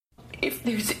if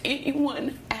there's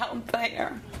anyone out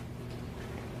there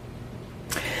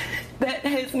that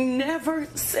has never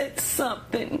said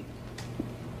something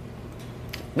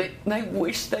that they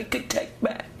wish they could take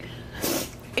back,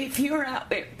 if you're out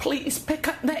there, please pick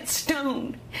up that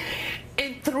stone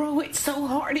and throw it so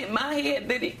hard in my head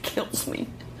that it kills me.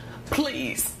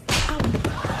 Please.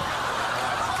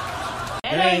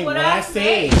 That ain't what I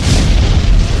said.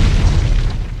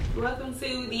 Welcome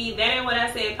to the That Ain't What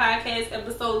I Said podcast,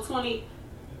 episode 20.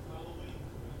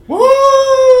 Woo!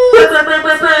 20.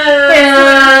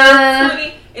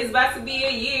 It's about to be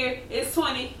a year. It's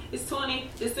 20. It's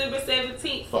 20. December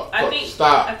 17th.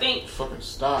 Stop. I think. Fucking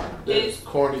stop. That's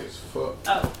corny as fuck.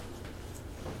 Oh.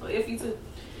 Well, if you too.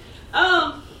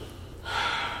 No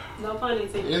pun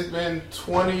intended. It's been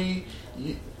 20.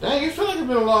 Dang, it feel like it's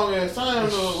been a long ass time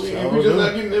though. We just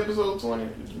not getting episode 20.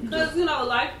 Because,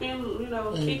 life been,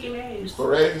 kicking ass.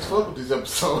 Sporadic as fuck with these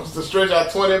episodes. To stretch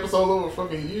out 20 episodes over a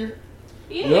fucking year.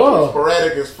 Yeah.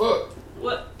 Sporadic as fuck.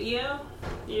 What? Yeah.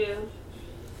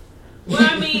 Well,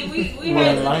 I mean, we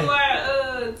had to do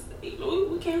our,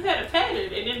 we can't have a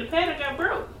pattern, and then the pattern got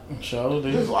broke.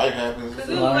 This life happens. Because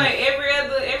it was like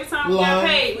every time we got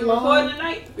paid, we recording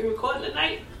the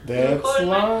night. That's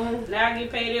live. Now I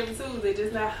get paid every Tuesday,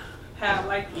 just not how I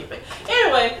like to get paid.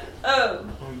 Anyway,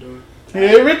 I'm doing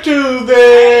every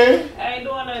Tuesday. I ain't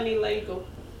doing nothing illegal.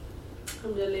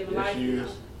 I'm just living life.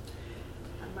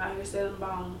 I'm out here selling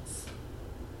bones.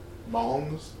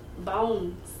 Bongs?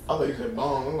 Bones. I thought you said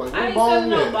bong. I'm like, I ain't selling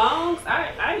no bones.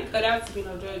 I ain't cut out to be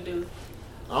no drug dude.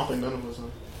 I don't think none of us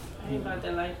are. I ain't about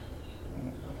that life.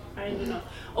 I ain't do no.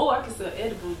 Oh, I can sell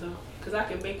edibles though, cause I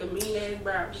can make a mean ass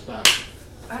brownie. Stop.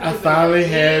 I finally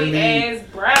had me ass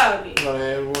brownie.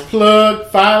 Plug.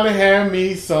 Finally had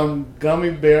me some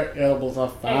gummy bear edibles. I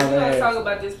finally we're gonna had. talk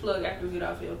about this plug after we get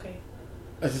off here, okay?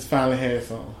 I just finally had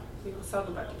some. We're gonna talk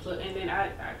about the plug, and then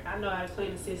I know how to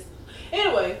clean the system.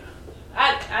 Anyway,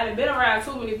 I've been around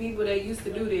too many people that used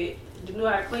to do that, to know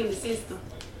how to clean the system.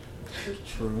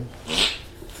 True.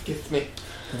 Excuse me.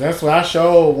 That's what I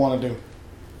sure want to do.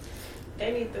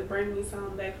 They need to bring me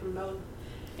something back from those.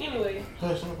 Anyway.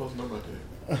 Hush, I'm supposed to know about that.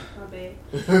 My bad.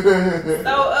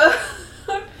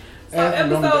 So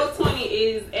episode 20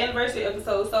 is anniversary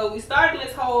episode. So we started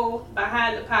this whole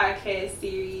behind the podcast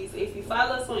series. If you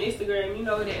follow us on Instagram, you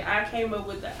know that I came up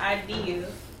with the idea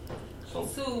to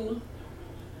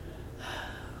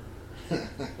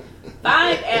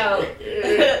find out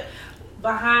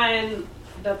behind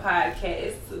the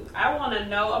podcast. I want to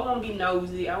know. I want to be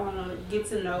nosy. I want to get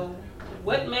to know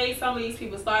what made some of these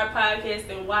people start podcasts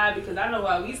and why. Because I know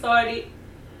why we started,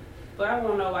 but I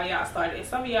want to know why y'all started. And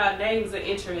some of y'all names are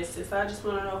interesting, so I just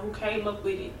want to know who came up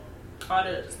with it, all the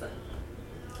other stuff.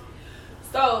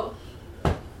 So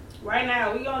right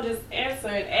now we gonna just answer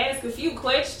and ask a few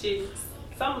questions.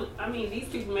 These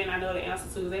people may not know the answer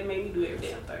to. They made me do every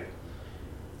damn thing.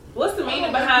 What's the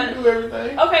meaning behind do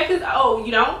everything? Okay, because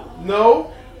you don't?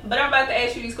 No. But I'm about to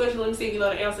ask you these questions. Let me see if you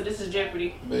know the answer. This is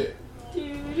Jeopardy. Bet.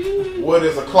 What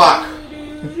is a clock?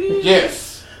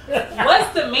 Yes.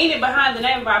 What's the meaning behind the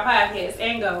name of our podcast?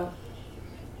 And go.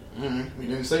 We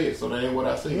didn't say it, so that ain't what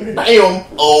I said. Bam!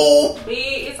 Oh!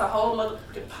 It's a whole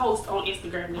motherfucking post on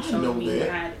Instagram that shows the meaning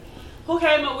behind it. Who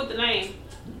came up with the name?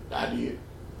 I did.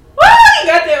 Woo! You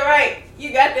got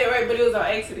that right. But it was on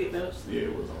accident though. Yeah,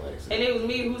 it was on accident. And it was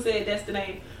me who said that's the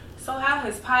name. So how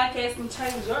has podcasting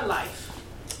changed your life?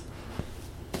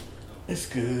 It's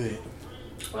good.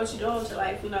 What you doing with your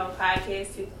life?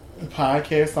 Podcasting.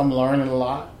 Podcast, I'm learning a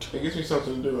lot. It gives me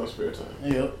something to do in spare time.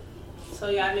 Yep. So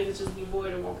y'all niggas just be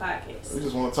bored and want podcasts. We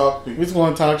just want to talk to people. We just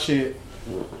want to talk shit.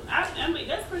 I mean,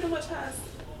 that's pretty much how I see it.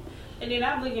 And then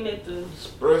I'm looking at the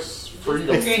express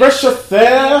freedom. Express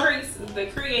yourself. The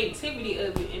creativity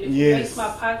of it. And if it makes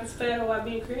my pockets fatter while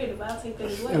being creative, I'll take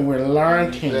that as well. And we're learning.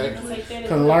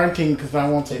 Because I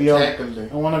want to be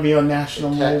on a national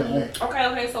movement.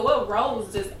 Okay. So what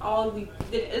roles does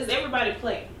everybody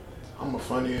play? I'm a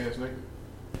funny ass nigga.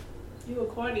 You a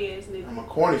corny ass nigga. I'm a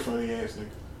corny funny ass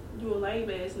nigga. You a lame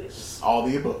ass nigga. All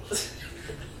the above.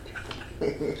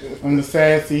 I'm the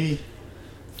sassy,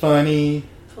 funny,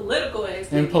 political ass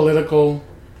nigga. And political,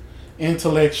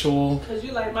 intellectual. Because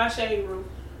you like my shade room.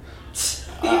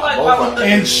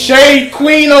 And shade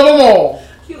queen of them all.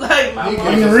 You like my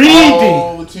and reading.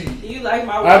 All the tea. You like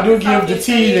my I do give the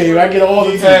tea, Dave. I get all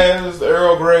the tea. He has the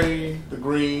Earl Grey, the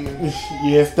green.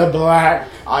 Yes, the black.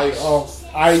 Ice.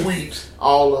 Sweet.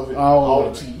 All of it.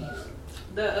 All the teas.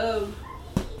 The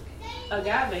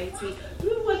agave tea.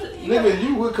 Nigga,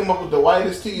 you would come up with the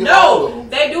whitest tea of all of them.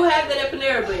 They do have that at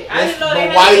Panera Bread. I didn't know they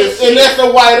had whitest, that. And that's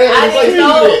the whitest. I didn't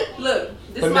know.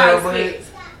 Look, this is my experience.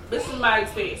 this is my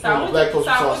experience. So I went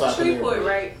to Shreveport,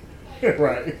 right?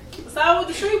 Right. So I went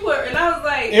to Shreveport, and I was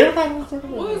like, everybody was talking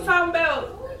about we was talking about,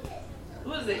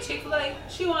 what is it, Chick-fil-A?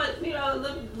 She wanted,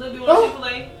 little bit of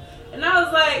Chick-fil-A. And I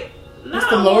was like, no, it's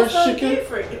the Lord's chicken.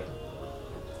 Different.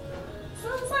 So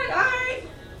I was like, all right,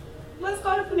 let's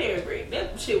go to Panera Bread.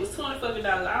 That shit was $20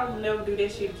 I would never do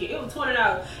that shit again. It was $20.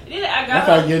 And then I got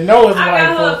her, you know it's I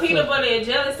got her a peanut butter and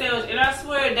jelly sandwich, and I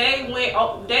swear they went,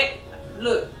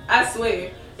 look, I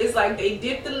swear, it's like they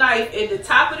dipped the knife in the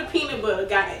top of the peanut butter,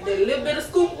 got that little bit of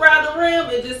scoop around the rim,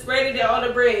 and just spread it on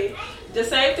the bread. The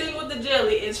same thing with the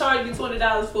jelly, and charged me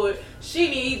 $20 for it. She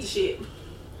didn't eat the shit.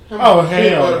 Oh,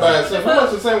 hell. How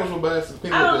much the sandwich was by itself?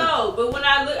 I don't know, but when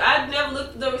I never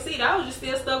looked at the receipt. I was just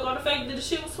still stuck on the fact that the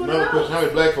shit was $20. Another question, how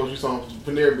many black folks you saw on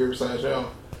Panera Bread besides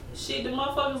y'all? Shit, the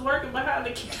motherfuckers working behind the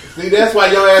counter. See, that's why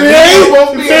your ass ain't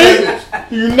supposed to be in it.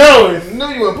 You know it. You knew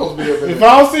you weren't supposed to be up in it. If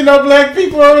I don't see no black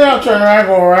people over there, I'm turning around and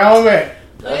go around back.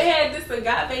 So they had this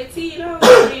agave tea,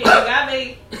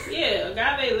 agave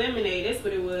lemonade. That's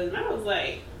what it was. And I was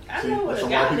like, I know what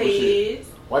agave is.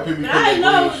 White people be I didn't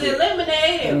know it was in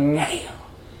lemonade. And damn.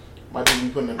 White people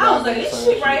be putting in I was like, this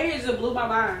shit right here just blew my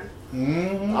mind.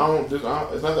 Mm-hmm. It's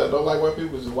not that I don't like white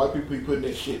people. It's just white people be putting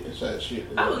that shit inside shit.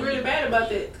 I was really mad about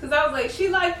that because I was like, she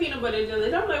like peanut butter and jelly.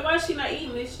 And I'm like, why is she not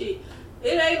eating this shit?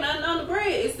 It ain't nothing on the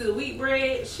bread. It's the wheat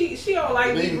bread. She don't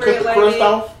like wheat bread like that. Cut the crust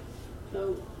off?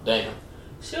 No. Damn.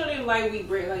 She don't even like wheat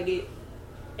bread like that.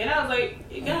 And I was like,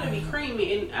 it gotta be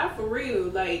creamy. And I for real,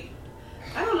 like,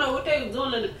 I don't know what they was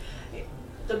doing.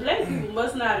 The black people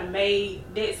must not have made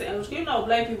that sandwich. You know,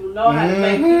 black people know how to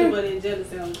make peanut butter and jelly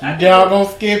sandwich. Y'all gonna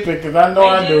skip it because I know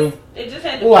I do. They just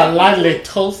had to. Oh, I lightly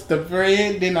toast the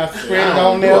bread, then I spread it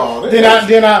on there.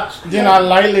 Then I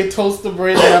lightly toast the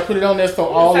bread, then I put it on there so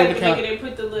all of the they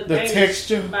put the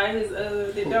texture by his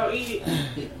they don't eat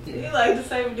it. He like the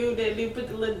same dude that they put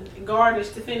the little garnish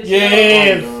to finish.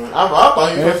 Yes. I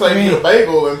thought you were going to say a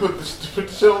bagel and put the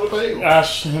shit on the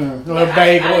bagel. Little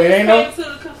bagel. It ain't no. To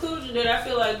the conclusion that I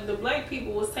feel like the black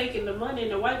people was taking the money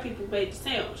and the white people made the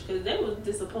sandwich because that was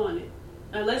disappointing.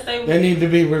 Unless they need to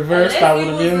be reversed. I would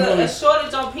have been a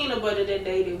shortage on peanut butter that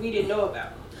day that we didn't know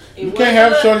about. You can't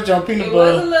have shortage on peanut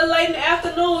butter. It was a little late in the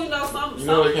afternoon, You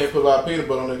know they can't put a lot of peanut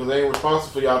butter on it because they ain't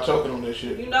responsible for y'all choking on that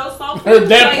shit. You know some food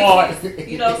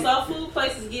places, some food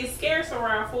places get scarce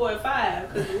around 4 and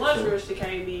 5 because the lunch rush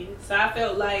came in. So I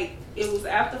felt like it was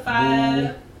after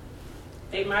 5.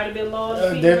 They might have been low on the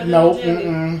peanut butter.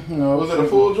 No. Was it a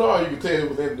full jar? You could tell it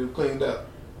was empty, cleaned up.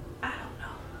 I don't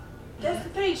know. That's the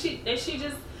thing. She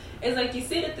just. It's like you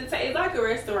sit at the table. It's like a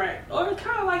restaurant. Or it's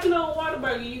kind of like,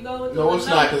 Whataburger. You go with the No, it's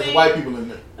not because there's white people in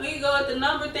there. When you go with the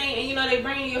number thing and, they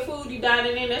bring you your food, you dine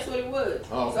it in. That's what it was.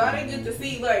 Oh, so I didn't get to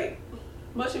see,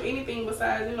 much of anything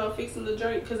besides, fixing the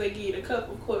drink because they give you the cup,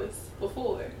 of course,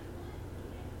 before.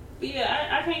 But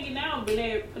yeah, I can't get down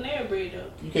Panera Bread,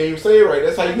 though. You can't even say it right.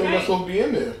 That's how you know that's supposed to be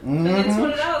in there. Because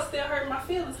 $20 still hurt my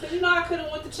feelings. Because, I could have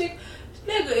went to Chick.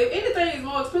 Nigga, if anything is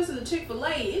more expensive than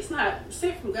Chick-fil-A, it's not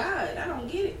sent from God. I don't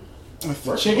get it. It's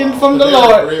the chicken from the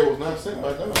Lord. Bread was not sent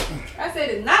by God. I said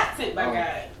it's not sent by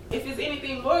God. If it's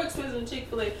anything more expensive than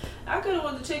Chick-fil-A, I could have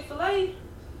went to Chick-fil-A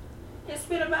and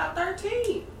spent about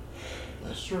 $13.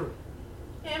 That's true.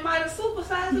 And might have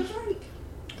supersized the drink.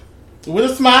 With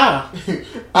a smile.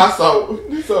 I saw a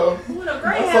post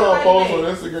on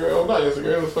Instagram. Not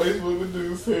Instagram, it was Facebook. The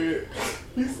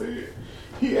dude said,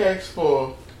 he asked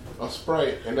for a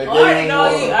Sprite, and they gave him water.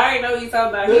 I already know what he's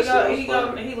talking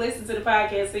about. He listened to the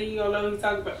podcast, so you gonna know what he's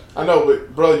talking about. I know,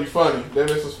 but brother, you funny. That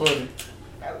was funny.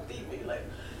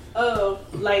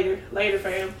 Later,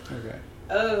 fam. Okay.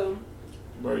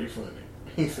 Bro, you funny.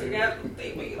 He said, I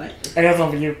got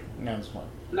something for you. No, it's fine.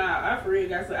 Nah, I for real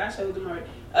got I showed them already.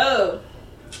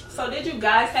 So did you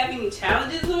guys have any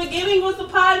challenges in the beginning with the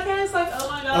podcast? Like, oh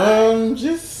my god.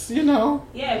 Just Yeah, we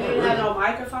didn't have no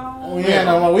microphone. We had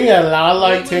a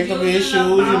lot of technical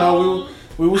issues.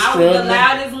 We were struggling. I was the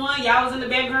loudest one. Y'all was in the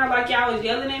background like y'all was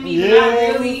yelling at me.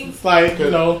 Yeah, really. It's like,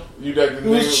 we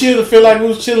was chill. Feel like we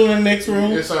was chilling in the next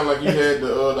room. It sounded like you had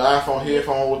the iPhone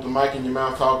headphone with the mic in your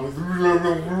mouth talking.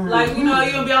 Like, you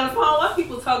gonna be on the phone. Why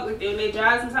people talk like that when they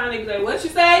drive sometimes? They be like, what you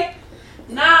say?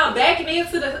 Nah, I'm backing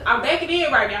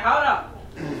in right now. Hold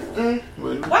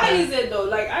on. Why is it though?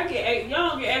 Like, y'all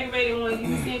don't get aggravated when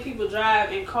you see people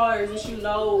drive in cars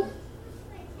that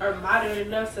are modern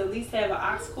enough to at least have an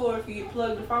aux cord for you to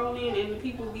plug the phone in, and the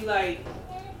people be like,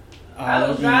 I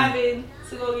was driving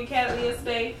to go get Cali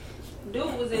yesterday.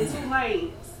 Dude was in 2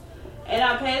 lanes, and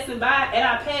I passed by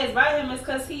him. It's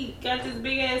because he got this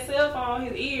big ass cell phone on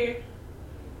his ear,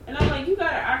 and I'm like, you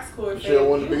got an aux cord. You sure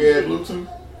want the big ass Bluetooth?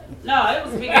 No, it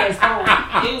was a big ass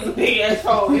phone. It was a big ass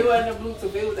phone. It wasn't a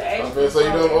Bluetooth. It was an actual So you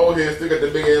know them old heads still got the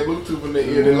big ass Bluetooth in their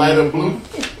ear, they light up blue.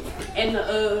 And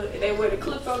they wear the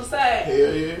clips on the side.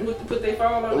 Hell yeah. Put their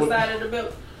phone on the side of the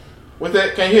belt. What's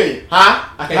that? Can't hear you. Huh?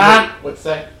 I can't hear you. What's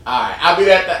that? Alright, I'll be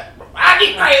that. I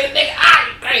get crazy, nigga. I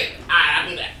get crazy. Alright, I'll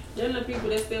be that. Them the people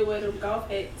that still wear them golf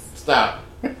hats. Stop.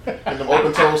 And them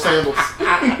open toe sandals.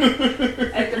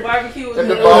 At the barbecue. At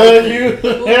the barbecue. With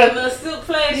a little silk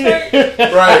plaid shirt.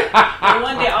 Right. The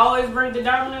one that always bring the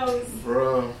dominoes.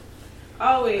 Bro.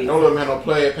 Always. Don't let them have no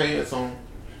plaid pants on.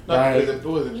 Right.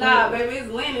 Nah, baby,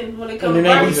 it's linen when it comes and to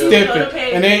then they be barbecue.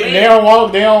 stepping. And they don't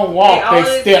walk. They don't walk.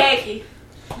 They step. Khaki.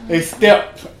 They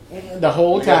step the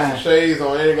whole they time. Got some shades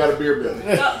on and they got a beer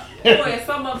belly. Boy,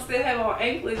 some of them still have on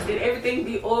anklets and everything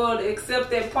be oiled except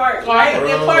that part. Right?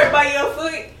 That part by your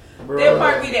foot. Bro. That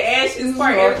part be the ashes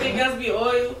part. Everything else be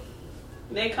oil.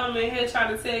 They come in here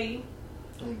trying to tell you.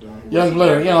 I'm done. Young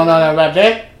Blood, you don't know nothing about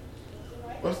that?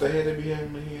 What's the hat they be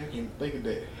having in here? I can't think of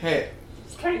that hat.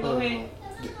 Kango hat.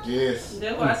 Yes.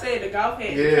 That's why I said the golf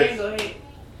hat. Yes. The Kango hat.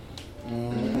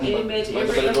 Mm-hmm. It matches Like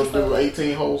every go episode. through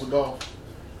 18 holes of golf.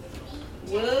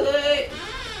 What?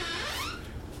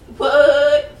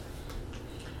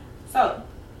 So,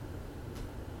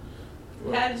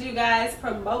 how did you guys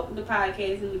promote the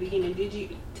podcast in the beginning? Did you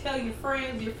tell your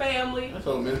friends, your family? I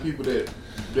told many people that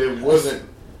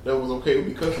was okay with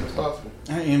me cussing as possible.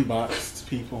 I inboxed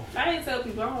people. I didn't tell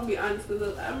people. I want to be honest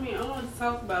because I wanted to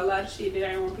talk about a lot of shit that I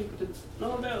didn't want people to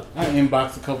know about. I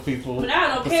inboxed a couple people. But now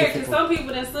I don't care because some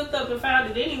people that slipped up and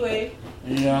found it anyway.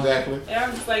 Yeah. Exactly. And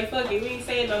I'm just like, fuck it. We ain't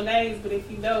saying no names, but if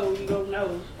you know, you don't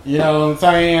know. You know what I'm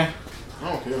saying? I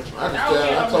don't care.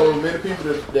 I told many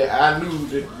people that I knew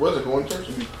that wasn't going to church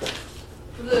with me.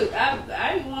 Look,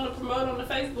 I didn't want to promote on the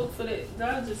Facebook for that.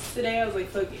 I was just today. I was like,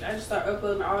 fuck it. I just started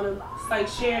uploading all the, like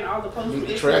sharing all the posts on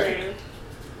Instagram.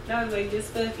 And I was like, just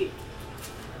fuck it.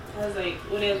 I was like,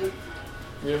 whatever.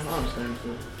 Yeah, I understand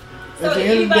too. So did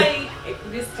anybody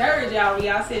discourage y'all when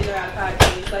y'all sitting around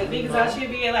podcast? Like niggas out here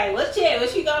being like, what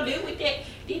you gonna do with that?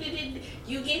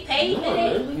 You get paid for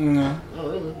that? Really. No. Not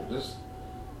really. Just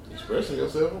expressing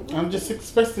yourself. I'm just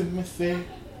expressing myself.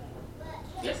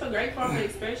 That's a great form of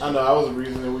expression. I know I was the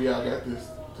reason that we all got this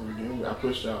to begin with. I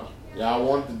pushed y'all. Y'all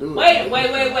wanted to do it.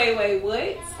 Wait,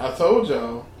 what? I told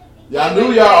y'all. Y'all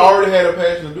knew y'all already had a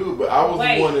passion to do it, but I was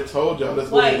the one that told y'all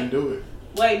let's go ahead and do it.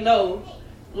 Wait, no.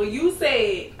 When you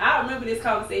said, I remember this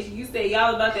conversation, you said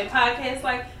y'all about that podcast,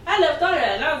 like, I never thought of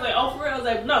that. And I was like, oh, for real? I was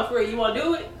like, no, for real, you want to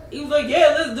do it? He was like,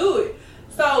 yeah, let's do it.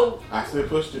 So, I still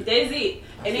pushed it. That's it.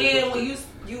 And then when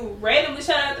you randomly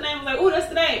shout out the name, I was like, oh, that's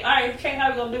the name. All right, okay, how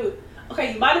we going to do it?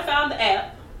 Okay, you might have found the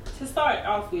app to start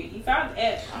off with. You found the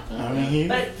app. I mean,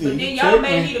 but then y'all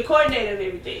made me the coordinator of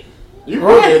everything. You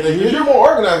right. You're more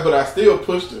organized, but I still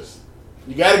pushed us.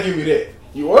 You got to give me that.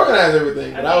 You organized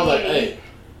everything, but I was like, hey.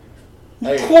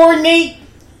 Coordinate.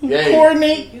 Yeah.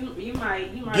 Coordinate. You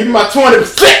might. Give me my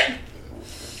 20%.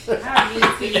 I'll give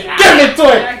it to you, man. Give me to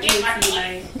it. I'll give it to you,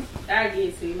 man. I'll give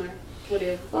it to you, man.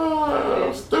 Whatever.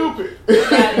 Oh, stupid. You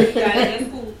got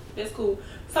it. That's cool.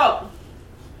 So,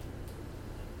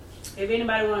 if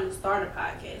anybody wanted to start a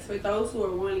podcast, for those who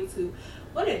are wanting to,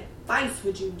 what advice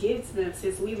would you give to them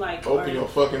since we like open your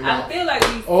fucking mouth? I feel like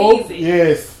we seasoned.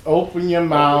 Yes, open your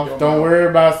mouth. Don't worry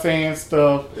about saying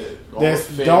stuff.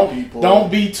 Don't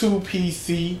be too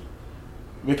PC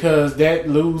because that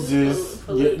loses.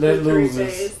 That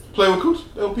loses. Play with Cooch.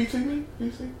 LPT me.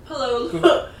 PC.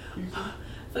 Hello.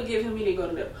 Forgive him. He didn't go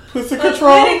to them. Pussy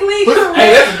control. Hey,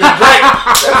 that's a good drink.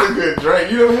 That's a good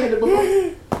drink. You never had it before.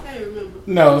 I don't remember.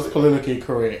 No, it's politically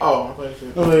correct. Oh, I thought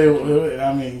you said.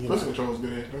 I mean, Pussy control is a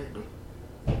good ass drink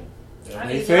though.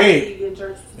 They say. That's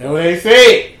what they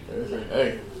say.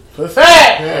 Hey. Pussy.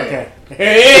 Okay.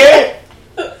 Hey.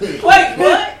 Wait,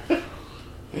 what?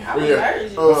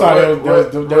 Sorry,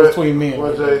 that was between men.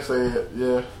 What Jay said,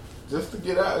 yeah. Just to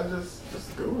get out and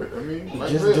just do it. I mean,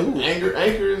 like just do it.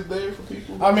 Anchor is there for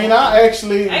people. I mean,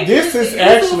 this is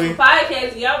actually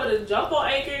podcast. Y'all would jump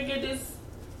on Anchor and get this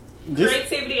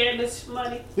creativity and this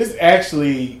money. This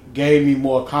actually gave me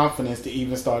more confidence to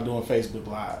even start doing Facebook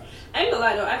Live. I ain't gonna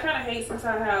lie though, I kind of hate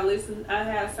sometimes how I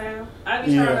have sound. I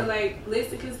be trying to like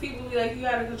listen because people be like, you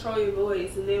gotta control your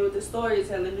voice, and then with the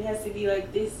storytelling, it has to be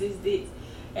like this.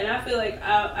 And I feel like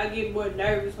I get more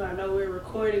nervous when I know we're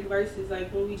recording versus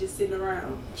like when we just sitting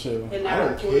around. True. And I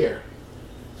don't care.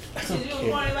 Because you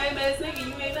a corny lame ass nigga,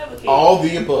 you ain't never cared. All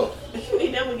the above. You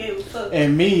ain't never gave a fuck.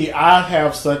 And me, I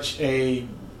have such a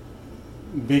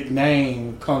big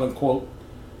name, quote unquote.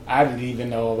 I didn't even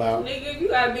know about. Nigga, if you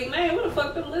got a big name, where the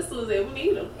fuck them listeners at? We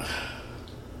need them.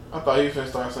 I thought he was finna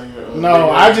start singing. No,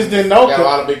 I just didn't know. Got a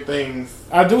lot of big things.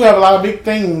 I do have a lot of big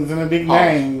things and a big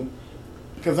name.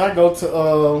 Because I went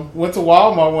to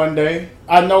Walmart one day.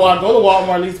 I know I go to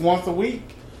Walmart at least once a week.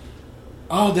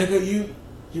 Oh, they go, you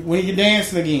when you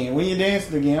dancing again? When you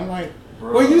dancing again? I'm like,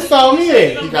 bro, where you saw me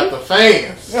at? You got the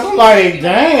fans. I'm like,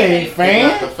 dang, fan. You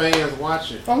got the fans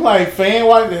watching. I'm like, fan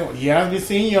watching. Yeah, I've been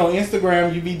seeing you on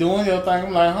Instagram. You be doing your thing.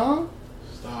 I'm like, huh?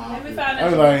 Stop. Let me find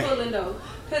out you're pulling though.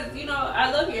 Because, you know, I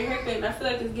love your haircut and I feel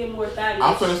like it's getting more stylish.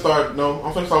 I'm finna start doing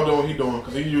what he doing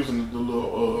because he using the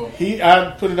little.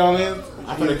 I put it on his.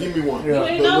 I'm finna give me one. Yeah. You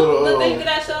ain't know the thing that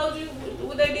I showed you?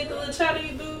 What they did to the little China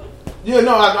you do? Yeah,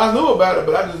 no, I knew about it,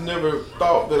 but I just never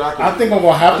thought that I could. I think I'm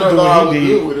going to have to do what he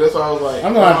did. With it. That's why I was like,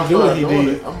 I'm going to have to do what he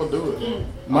did. I'm going to do it.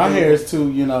 My hair is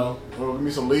too, you know. Well, give me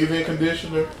some leave-in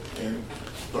conditioner and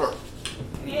start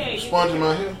sponging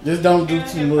my hair. Just don't do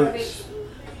too much.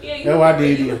 Yeah, you that's what I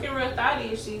did. You looking real thotty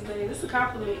these days. It's a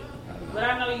compliment. But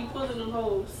I know you pulling them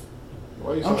holes.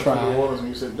 Why you I'm trying. When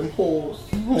you said them holes.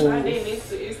 I did. It's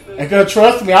the and cause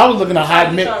trust me, I was looking at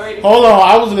hot mess. Hold on,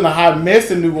 I was looking at hot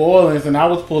mess in New Orleans, and I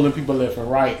was pulling people left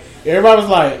and right. Everybody was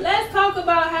like, "Let's talk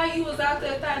about how you was out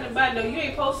there thotting about." No, you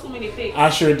ain't post too many pics. I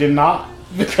sure did not.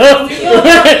 Because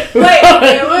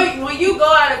when you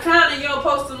go out of town and you don't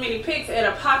post too many pics at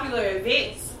a popular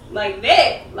event like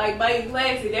that, like Bayou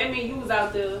Classic, that means you was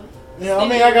out there. Yeah, I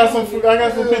mean, I got some pictures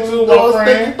with my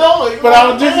friend, but I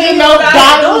was just, doing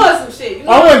some shit. You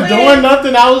know I wasn't doing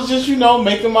nothing. I was just,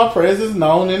 making my presence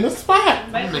known in the spot.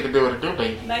 Making do what it do,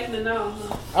 baby. Making it known.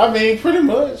 I mean, pretty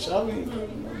much.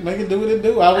 Make it do what it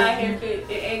do. I haircut,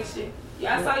 it action.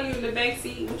 Yeah, I saw you in the back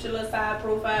seat with your little side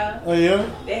profile. Oh yeah.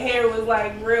 The hair was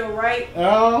like real right.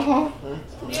 Yeah.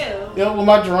 Yeah, with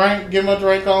my drink, get my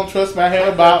drink on. Trust me, I had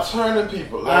about turning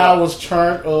people. I was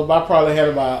turned up. I probably had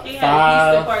about he 5.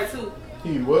 Had a Houston part 2.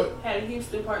 He what? Had a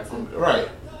Houston part 2. Right.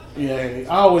 Yeah,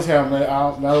 I always have that.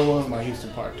 That was my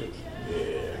Houston part 2.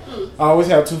 Yeah. I always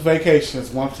have 2 vacations.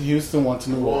 One to Houston, one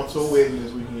to New Orleans. Going to a wedding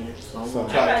this weekend. So I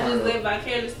gotta just live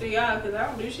vicariously through y'all because I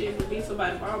don't do shit but be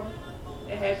somebody's mama.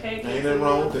 It had pancakes. Ain't nothing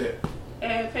wrong with that. It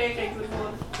had pancakes in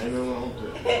one. Ain't nothing wrong with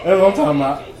that. That's what I'm talking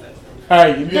about.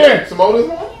 Hey, you there? Some more this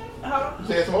morning? Huh? You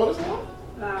said some more this morning?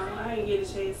 No, I didn't get a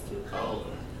chance to. Oh,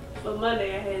 okay. But Monday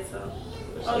I had some.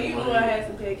 Oh, you knew I had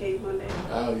some pancakes Monday.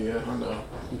 Oh, yeah, I know.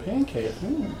 Pancakes?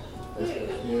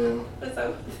 Yeah. What's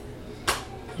up?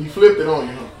 He flipped it on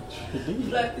you, huh?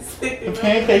 The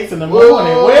pancakes in the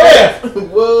morning. Where?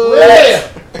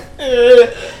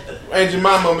 Ain't your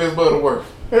mama Miss Butterworth?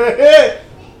 So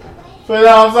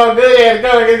I'm so good, you had to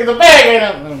go get the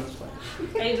bag.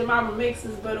 Ain't your mama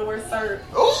mixes Butterworth syrup.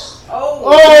 Oh!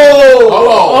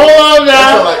 Hold on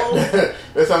now.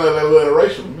 That sounded like a little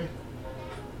racial to me.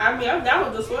 I mean, I'm down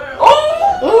with the swirl.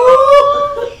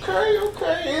 Oh!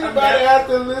 Okay. Anybody out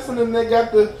there listening, they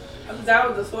got the... I'm down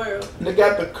with the swirl. They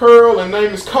got the curl and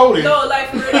name is Cody. No, like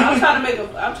for real, I'm trying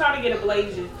to get a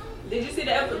blazing. Did you see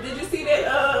that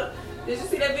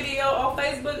video on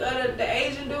Facebook of the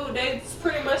Asian dude? They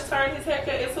pretty much turned his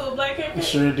haircut into a black haircut.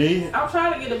 Sure did. I'm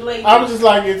trying to get a blazing. I was just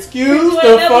like, excuse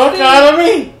the fuck out of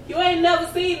me. You ain't never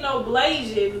seen no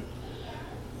blazing.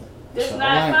 That's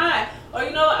not fine. Or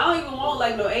I don't even want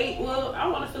like no I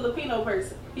want a Filipino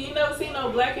person. You never seen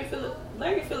no black and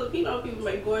Filipino people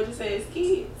make gorgeous ass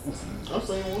kids. I've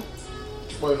seen one.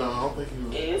 Wait, no, I don't think he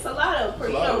was. Yeah, it's a lot of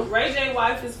Ray J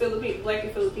wife is black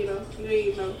and Filipino. You ain't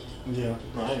even know. Yeah.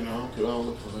 No, I ain't know. I don't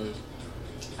look for this.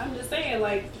 I'm just saying,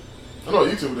 like. I know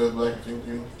YouTube does black and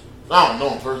Filipino. I don't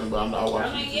know in person, but I watch.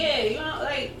 I mean, yeah,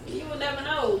 you would never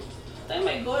know. They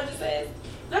make gorgeous ass.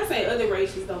 Not saying other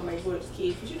races don't make gorgeous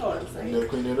kids, but you know what I'm saying. You gotta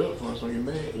clean it up for us when you're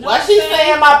mad. Why she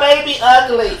saying my baby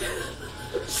ugly?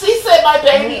 She said my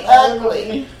baby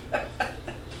ugly.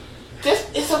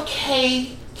 It's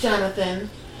okay, Jonathan.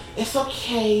 It's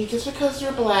okay. Just because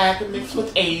you're black mixed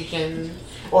with Asian,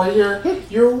 or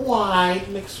you're white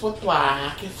mixed with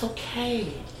black, it's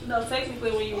okay. No,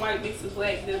 technically, when you're white mixed with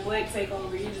black, the black take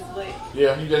over. You just black.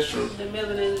 Yeah, that's true. The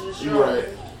melanin is just you're right.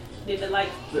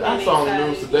 I saw on the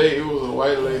news today. It was a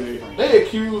white lady. They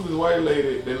accused this white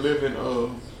lady that live in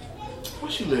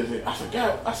where she live in? I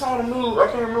forgot. I saw the news. I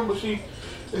can't remember.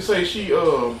 They say she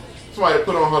somebody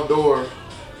put on her door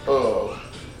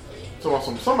some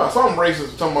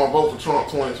racist talking about vote for Trump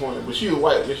 2020. But she was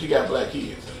white, but she got black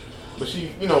kids. But she,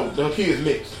 her kids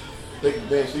mixed.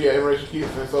 Then she had interracial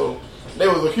kids, and so they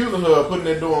was accusing her of putting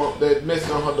that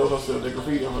message on her door herself, that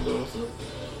graffiti on her door herself.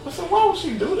 I said, why would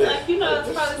she do that? Like,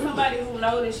 it's probably somebody who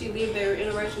knows that she lived there with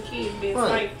interracial kids being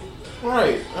trifling.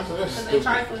 Right. That's because they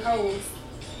trifling hoes.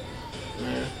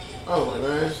 Man. I was like,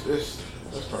 man,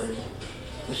 that's crazy.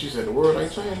 And she said, the world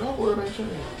ain't changed. No, the world ain't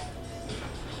changed.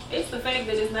 it's the fact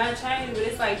that it's not changing, but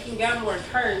it's like he got more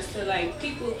cursed to like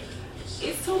people.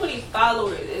 It's too many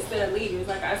followers instead of leaders.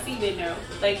 Like I see that now.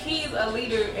 Like he's a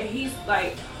leader and he's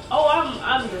like, oh,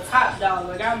 I'm the top dog.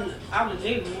 Like I'm a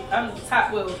nigga. I'm the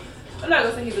top. Well, I'm not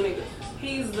gonna say he's a nigga.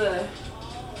 He's the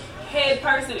head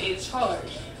person in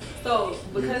charge. So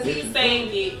because he's saying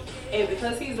it and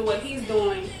because he's what he's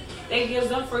doing, that gives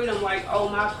them freedom. Like, oh,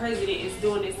 my president is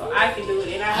doing it, so I can do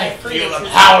it, and I have freedom. Feel the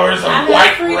powers of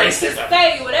white racism. racism.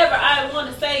 Say whatever I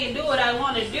want to say and do what I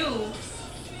want to do.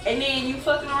 And then you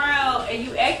fucking around and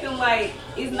you acting like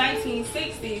it's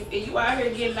 1960s and you out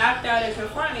here getting knocked out and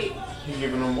confronted. He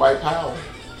giving them white power.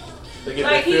 They get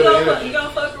Like that he feeling gonna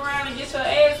fuck around and get your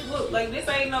ass whooped. Like this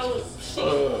ain't no shit.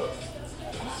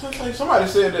 Somebody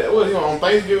said that on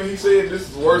Thanksgiving. He said this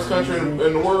is the worst country in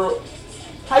the world.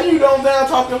 How you don't down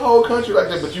talk your whole country like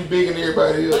that, but you big and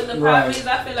everybody else? But the problem is,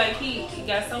 I feel like he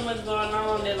got so much going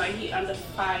on that like he under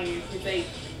fire because they.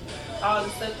 All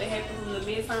the stuff that happened from the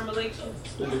midterm election.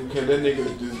 That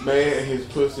nigga just mad and his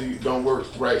pussy don't work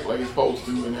right like it's supposed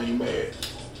to, and then you mad.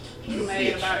 You mad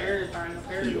bitch. about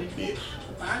everything. You a bitch.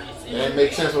 Finance. That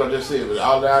makes sense what I just said, but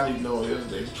all that I need to know is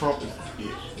that Trump is a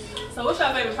bitch. So what's your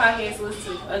favorite podcast to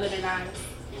listen to other than ours?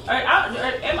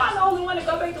 Am I the only one to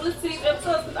go back to listen to these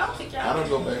episodes? Because I don't think y'all. I don't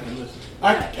go back and listen.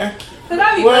 Because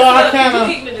I be you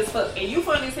ignorant as fuck, and you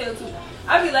funny as hell too.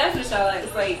 I be laughing at y'all like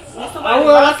it's like when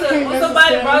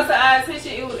somebody brought to our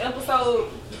attention, it was episode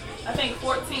I think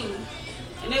 14,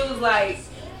 and it was like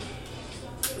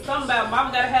something about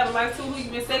mama gotta have a life too. Who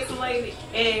you been sexing lately?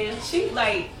 And she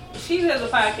has a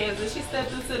podcast, and she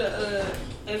stepped into the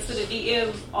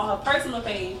DM on her personal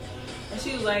page. And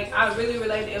she was like, I really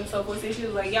related to episode 14. She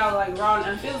was like, y'all like raw and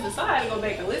unfiltered. So I had to go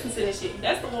back and listen to that shit.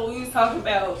 That's the one we was talking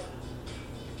about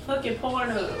fucking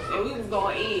Pornhub. And we was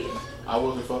going in. I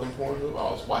wasn't fucking Pornhub.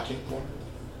 I was watching Pornhub.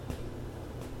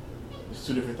 It's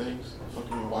two different things.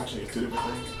 Fucking watching is two different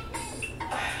things.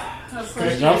 I'm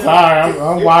sorry,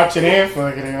 I'm watching and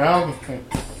fucking it.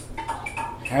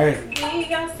 Hey. Yeah, he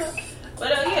got some.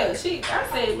 But I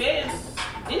said, man,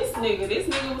 this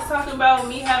nigga was talking about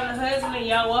me having a husband and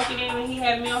y'all walking in and he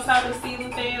had me on top of the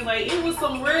ceiling thing. Like, it was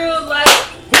some real, like,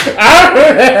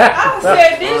 I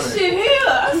said, this shit here.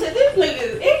 I said, this nigga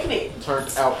is ignorant.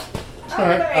 Turned out.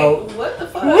 What the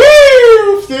fuck?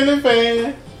 Woo! Ceiling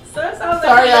fan. So that sounds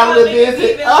sorry, like I'm a little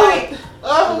busy.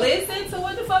 Listen to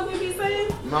what the fuck we be saying?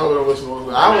 No, we don't listen to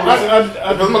it.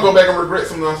 I'm going to go back and regret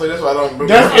something I say. That's why I don't.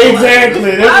 That's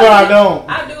why I don't.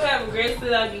 I do have regrets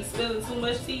because I be spilling too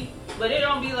much tea. But it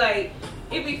don't be like,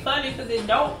 it be funny because it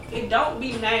don't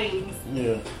be names.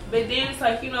 Yeah. But then it's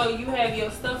like, you have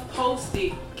your stuff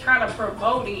posted kind of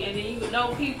promoting, and then you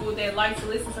know people that like to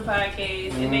listen to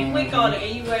podcasts, and they click on it,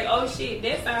 and you like, oh shit,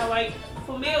 that sounds like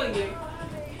familiar.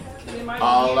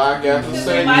 All I got to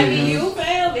say it might be you,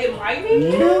 fam. It might be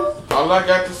you. All I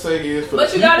got to say is for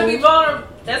but you gotta be vulnerable.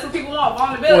 That's what people want,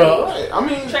 vulnerability. Well, right. I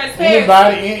mean,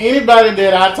 transparency. Anybody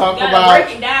that I talk about,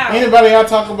 break it down. Anybody I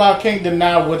talk about can't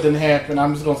deny what didn't happen.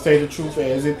 I'm just gonna say the truth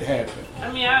as it happened.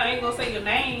 I mean, I ain't gonna say your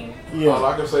name. Yeah. All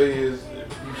I can say is,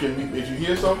 if you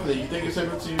hear something that you think is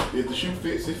similar to you, if the shoe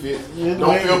fits, it fits.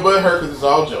 Don't feel butthurt because it's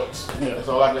all jokes. Yeah. That's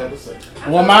all I got to say.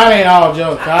 Well, mine ain't all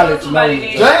jokes. I'll let you know.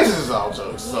 James is all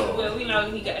jokes. So. Well, we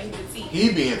know he got his teeth.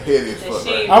 He being petty as fuck.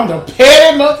 Right? I'm the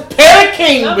petty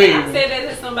king, baby. I said that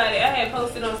to somebody. I had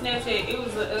posted on Snapchat. It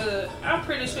was I'm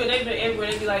pretty sure they've been everywhere.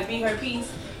 They be like, be her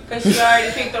piece. Because she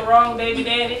already picked the wrong baby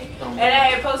daddy. And I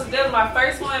had posted, that was my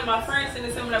first one. My friend sent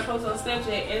it to me that I posted on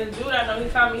Snapchat. And the dude I know, he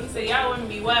called me. He said, y'all wouldn't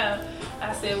be wild.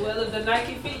 I said, well, if the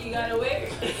Nike fit, you gotta wear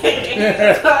it. And he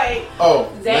was like,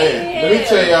 oh, damn. Man. Let me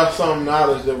tell y'all some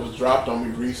knowledge that was dropped on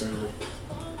me recently.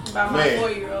 About my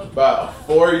 4-year-old. About a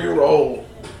 4-year-old.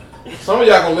 Some of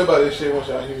y'all gonna live by this shit once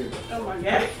y'all hear it. Oh my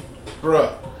God.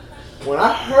 Bruh, when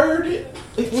I heard it,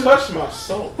 it touched my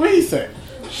soul. What did he say?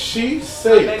 She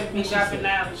said,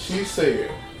 she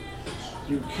said,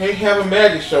 you can't have a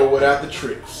magic show without the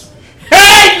tricks.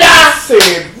 Hey, now! I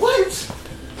said, what?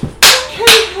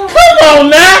 Come on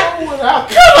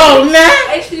now!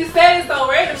 And she said it so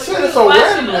randomly. She was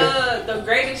watching the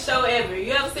Greatest Show Ever.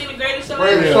 You ever seen the Greatest Show Ever?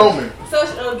 Greatest Showman.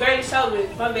 So, Greatest Showman,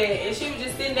 my bad. And she was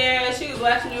just sitting there and she was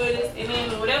watching it with us. And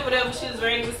then whatever she was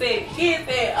ready to say, the kid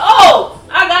said, oh,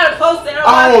 I gotta post it on my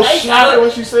Facebook. I was shocked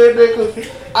when she said that because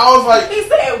I was like, he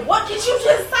said, what did you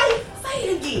just say? Say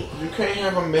it again. You can't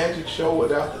have a magic show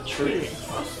without the tricks.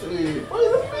 I said, wait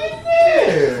a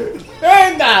minute.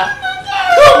 Hey, now.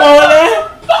 Come on now.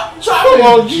 Come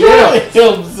on, Jim.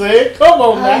 Come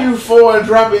on now. How you for and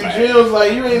dropping gems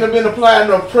like you ain't been applying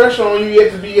no pressure on you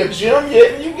yet to be a gem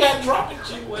yet, and you got dropping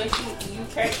gems. Well, you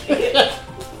can't.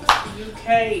 You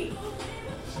can't.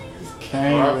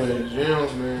 R.I.P.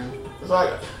 Gems, man. It's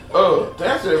like, to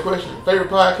answer your question, favorite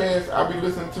podcast I be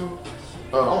listening to.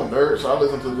 I'm a nerd, so I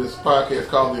listen to this podcast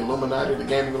called The Illuminati, the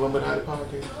Gaming Illuminati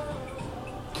podcast.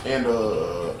 And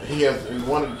he has, and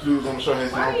one of the dudes on the show has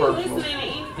his Why own are you personal. listening to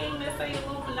anything that say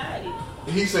Illuminati?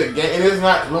 He said, it is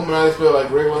not Illuminati spelled like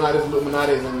regular night, it's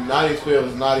Illuminati, and Illuminati spelled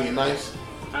is naughty and nice.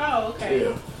 Oh, okay.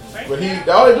 Yeah. Right. But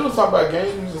all they do is talk about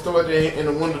games and stuff like that.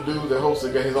 And one of the dudes that hosts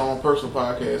it got his own personal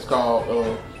podcast called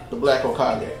The Black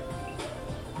Okage.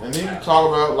 And he talk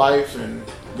about life and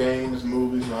games,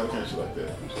 movies, and all that kind of shit like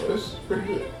that. So it's pretty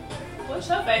good. What's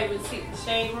your favorite seat? The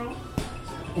Shade Room?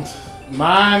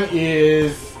 Mine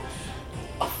is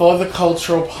For the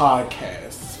Cultural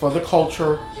Podcast. For the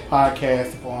Culture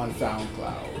Podcast on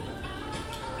SoundCloud.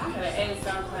 I gotta add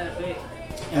SoundCloud a bit.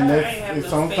 And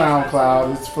it's on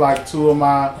SoundCloud. It's like some of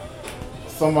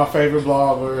my favorite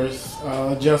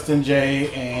bloggers, Justin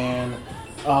J and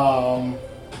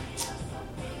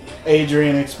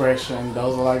Adrian Expression.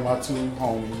 Those are like my two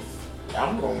homies.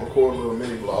 I'm gonna record a little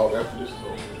mini vlog after this is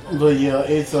over. But yeah,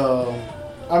 it's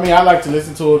I like to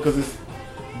listen to it because it's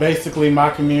basically my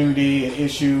community and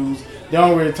issues. They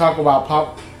don't really talk about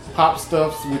pop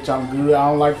stuff, which I'm good. I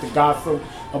don't like the gossip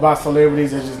about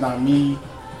celebrities. That's just not me.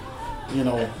 You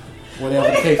know, whatever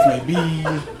the case may be.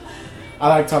 I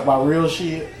like to talk about real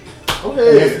shit.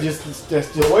 Okay. That's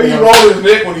just the way he rolled his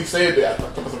neck when he said that. I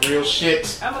thought that was some real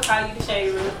shit. I'm gonna call you the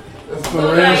Shade Room. That's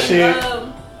some real shit.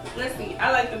 Let's see.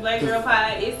 I like the Black Girl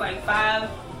Pod. It's like five.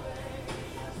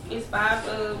 It's five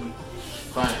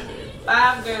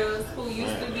girls who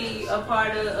used to be a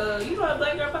part of. You know what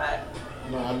Black Girl Pod?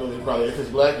 No, I know they probably, if it's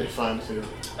black, they fine too.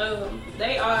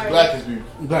 They are. Black is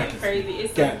beautiful. Black is crazy.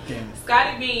 It's goddamn.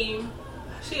 Scotty Beam.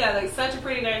 She got like such a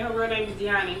pretty name. Her real name is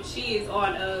Deanna. She is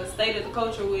on State of the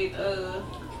Culture with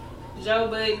Joe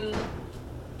Budden.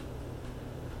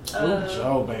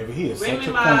 Joe, baby, he is Remy such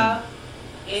a Ma,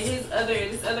 queen. and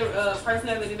this other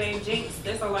personality named Jinx.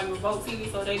 That's on like Revolt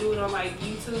TV, so they do it on like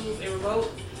YouTube and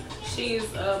Revolt. She's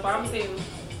Bomb City.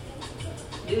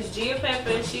 It's Gia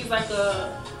Pepper. She's like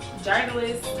a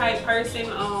journalist type person.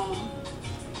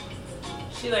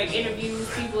 She like interviews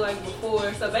people like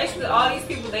before. So basically, all these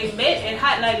people they met in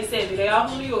Hot 97. They all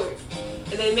from New York,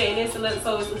 and they met in this.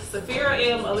 So it's Safira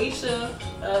M, Alicia,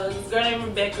 this girl named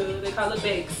Rebecca. They call her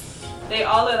Bex. They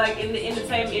all are like in the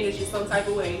entertainment industry some type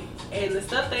of way, and the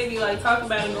stuff they be like talking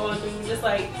about and going through, just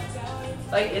like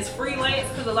it's freelance.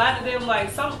 Because a lot of them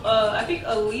like I think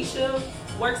Alicia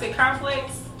works at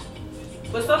Complex.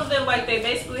 But some of them, like, they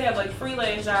basically have, like,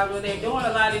 freelance jobs where they're doing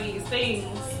a lot of these things,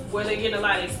 where they're getting a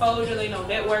lot of exposure, they know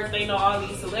network, they know all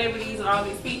these celebrities and all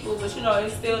these people, but, you know,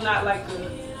 it's still not, like,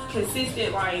 a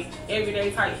consistent, like,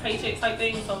 everyday type paycheck type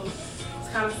thing, so it's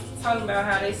kind of talking about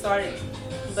how they started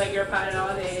Black Girl Pod and all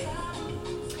that.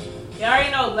 You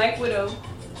already know Black Widow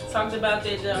talked about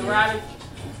that, the erotic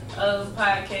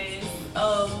podcast.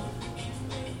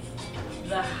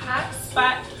 The Hot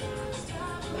Spot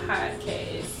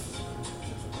podcast.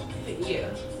 Yeah,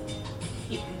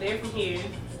 they're from here,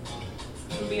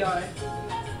 from BR.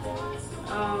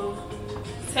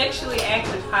 Sexually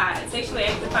Active Pod. Sexually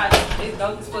Active Pod is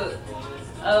dope as fuck.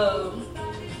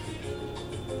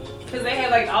 Cause they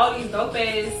had like all these dope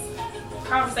ass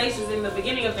conversations in the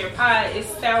beginning of their pod. It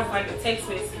sounds like a text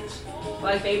message.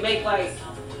 Like they make like,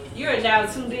 you're now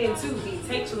tuned in to the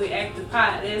Sexually Active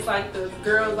Pod. And it's like the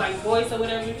girl like voice or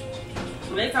whatever.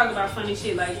 When they talk about funny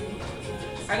shit like,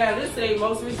 I got this today.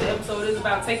 Most recent episode is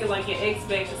about taking like your ex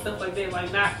back and stuff like that,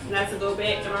 like not to go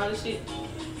back and all this shit.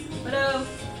 But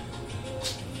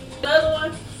the other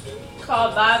one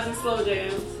called Vibes and Slow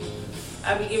Jams.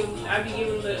 I be giving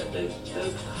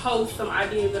the host some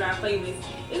ideas that I playlist.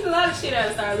 There's a lot of shit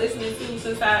I started listening to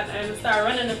since I started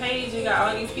running the page and got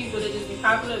all these people that just be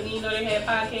popping up. And you know they had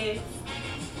podcasts.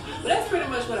 But that's pretty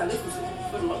much what I listen to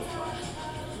for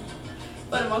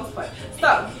the most part.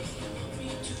 So.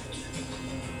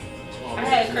 I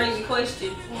had a crazy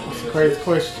question. Crazy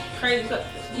question.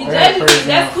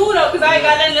 That's cool though, because I ain't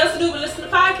got nothing else to do but listen to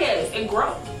podcasts and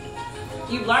grow.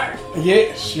 You learn.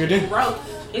 Yes, you do. Growth.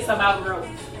 It's about growth.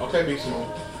 Okay, Big Simone.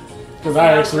 Because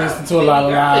I actually listen to a lot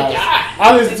of lives.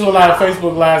 I listen to a lot of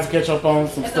Facebook lives to catch up on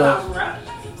some stuff.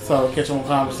 So catch up on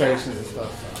conversations and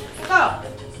stuff. So,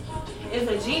 if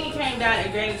a genie came down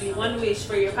and granted you one wish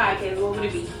for your podcast, what would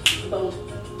it be? Boom.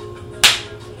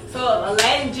 So,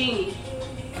 Aladdin Genie.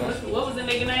 What was the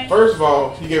nigga name? First of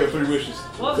all, he gave her 3 wishes.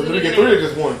 What was so the did we nigga get 3 name? or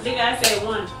just 1? Nigga, I said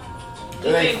 1.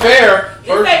 It ain't fair.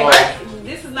 First of all,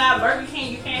 this is not Burger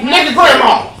King. You can't have nigga it.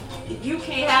 grandma. You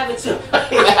can't have it your You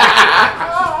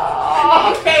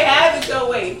can't have it your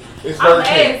way. It's Burger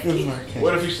King. It's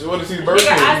What if he Burger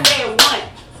Nigga, I King? said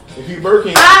 1. If you Burger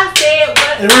King, I said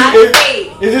what I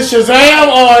said. Is this Shazam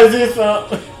or is this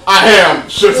I am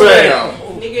Shazam.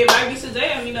 Nigga, it might be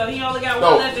Shazam. You know, he only got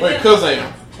one No, left. wait,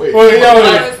 Kazam. Wait, Well,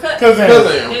 Kazam.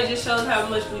 That just shows how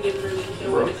much we didn't really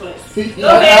do the class. He- Go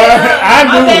ahead. I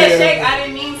My knew bad, that. Shake. I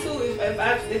didn't mean to.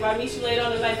 If I meet you later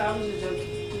on in life, I was just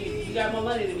joking. You got more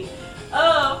money than me.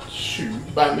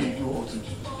 Shoot, by me if you want to.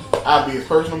 I'll be his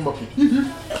personal monkey.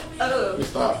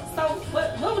 Stop. So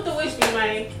what would the wish be,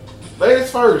 man?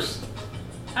 Ladies first.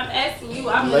 I'm asking you.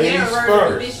 I'm Ladies the narrator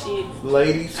first. of this shit.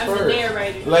 Ladies I'm first. the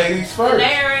narrator. Ladies first.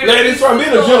 narrator. Ladies first. Being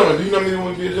a Cool. gentleman. Do you know me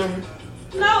want to be a gentleman?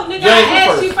 No, nigga, James, I you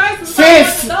asked first. you first.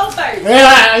 Sis. Go first.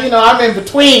 well, I'm in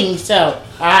between, so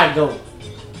I go.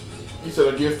 You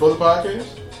said a gift for the podcast?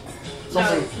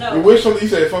 Something. No. You wish something. You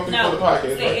said something No. for the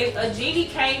podcast, Say, right? if a genie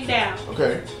came down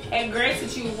Okay. and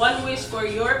granted you one wish for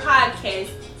your podcast,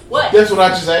 what That's what I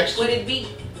just asked you. would it be?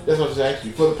 That's what I just asked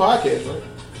you. For the podcast, right?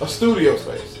 A studio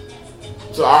space.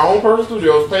 So our own personal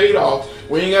studio is paid off.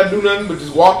 We ain't got to do nothing but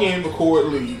just walk in, record,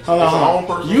 leave. Hold It's our own on.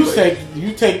 personal You space.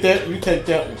 take that one. You take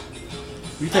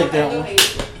that Okay, one. go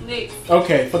ahead. Next.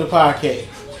 Okay, for the podcast.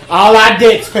 All our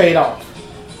debts paid off.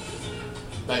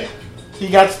 Damn. He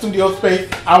got the studio space.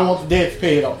 I want the debts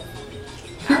paid off.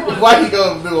 Why he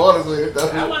gonna do honestly?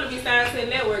 I want to be signed to a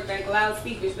network, like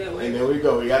Loudspeakers Network. And there we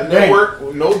go. We got a Dang. network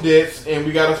with no debts, and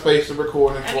we got a space to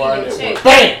record in I for our need to network. check.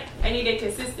 Bam! I need a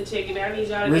consistent check, and I need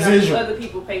y'all to get Residual. on other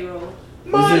people's payroll.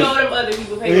 Residual. You know them other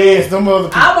people's payroll. Yes, them other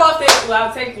people. I'm off that. Well,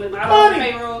 I'm technically not on the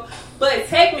Money. payroll, but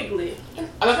technically,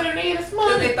 All I need is because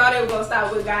money. they thought they were gonna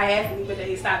stop with Guy Anthony, but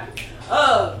they stopped it.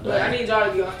 But I need y'all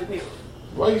to be off the payroll.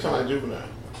 Why you sound like juvenile?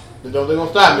 They gonna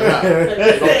stop me now. They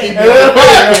They're gonna keep me on the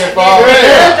podcast for all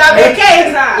that. drop that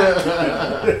cash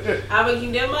out. I'm gonna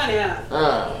keep that money out.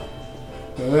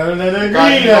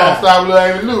 God, you gonna stop Lil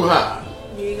Amy Lou, huh?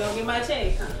 You ain't gonna get my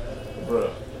check, huh? Bruh.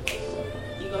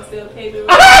 You gonna still pay me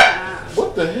right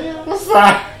What the hell? I'm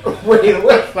sorry. Wait,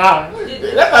 what? now.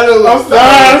 That's not a little I'm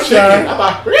sorry, chicken. son. I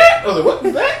thought, I was like, what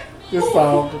is that? This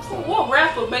song. What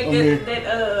rapper make Okay. that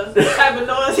type of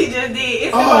noise he just did? It's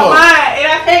in Oh. my mind, and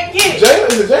I can't get it.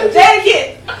 Jay, is it Jay? Jada Kid.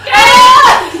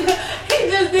 He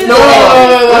just did No.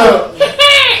 that.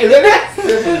 Is that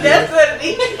that? That's what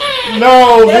it is.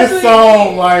 No, That's this what he song,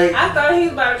 did. like, I thought he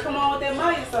was about to come on with that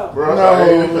Maya song. Bro, No,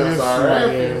 I'm this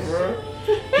sorry. is- Bro.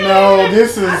 no,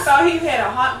 this I is, thought he had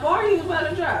a hot bar he was about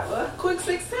to drop. A quick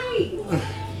 16.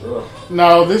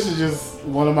 no, this is just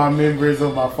one of my memories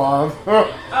of my father.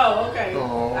 Oh, okay.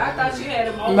 Oh. I thought you had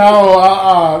him on.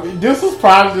 No, this was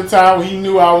probably the time when he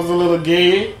knew I was a little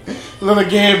gay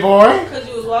boy. Because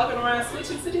you was walking around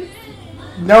switching to this.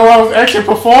 No, I was actually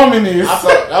performing this. I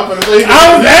thought, I'm gonna say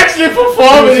I was actually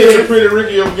performing this. this. Pretty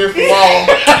Ricky up against the wall.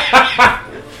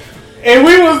 And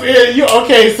we was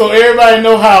okay. So everybody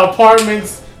know how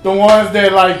apartments, the ones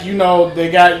that like they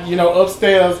got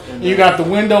upstairs, and you got the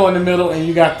window in the middle, and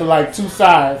you got the like two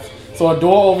sides. So a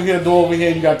door over here, door over here.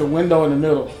 And you got the window in the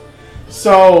middle.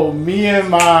 So me and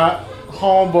my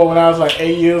homeboy, when I was like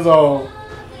 8 years old,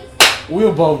 we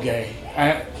were both gay.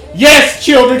 Yes,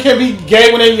 children can be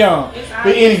gay when they're young.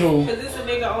 But anywho. Because this a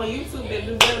nigga on YouTube that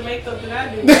do better makeup than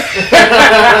I do.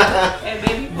 And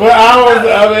baby, But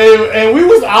and we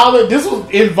was all this was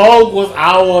in Vogue was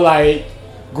our like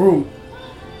group.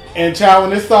 And child,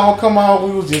 when this song come on,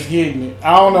 we was just getting it.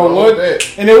 I don't know Oh, what,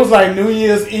 bet. and it was like New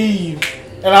Year's Eve,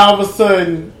 and all of a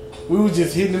sudden we was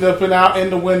just hitting it up and out in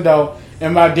the window,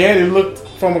 and my daddy looked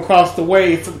from across the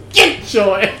way and said, "Get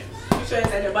your ass, you sure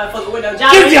said that motherfucker window.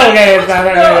 get your ass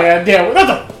out of there! What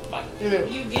the fuck?"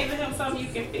 You giving him something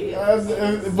you can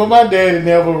feel. But my daddy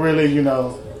never really,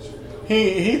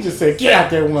 he just said, "Get out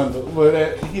that window,"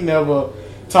 but he never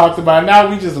talked about it. Now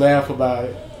we just laugh about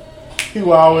it. He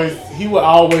would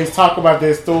always talk about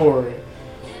that story,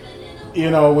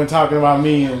 when talking about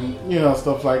me and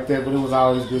stuff like that. But it was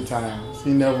always good times.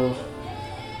 He never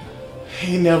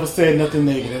said nothing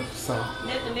negative. So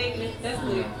Nothing negative. That's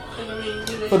good. 'Cause I mean,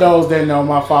 he for those that know,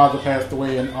 my father passed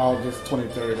away in August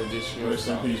 23rd of this year. Rest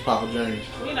in So, peace, Papa James.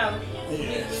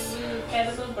 Yes. We had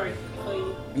a little break for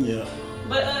you. yeah.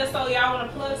 But so y'all want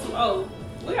to plug some? Oh,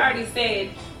 we already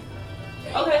said.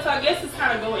 Okay, so I guess it's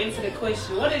kind of going into the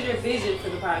question. What is your vision for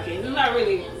the podcast? It's not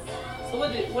really. So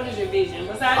what is your vision?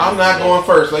 Besides, I'm not going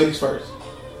first, ladies first.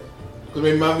 Because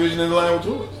maybe my vision is in line with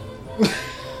yours.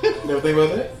 Never think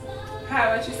about that?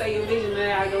 How about you say your vision,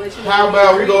 and I go let you know. How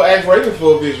about we go ask Raven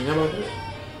for a vision? How about that?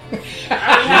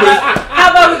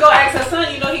 How about we go ask her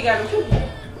son? You know he got a too.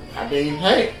 I mean,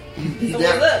 hey. So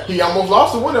what's up? He almost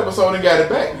lost the one episode and got it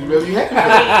back. You really happy?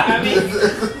 I mean,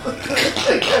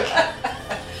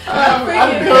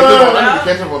 I need to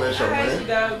catch up on that show, I hate you,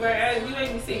 man. dog, bro. You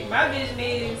make me sick. My vision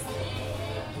is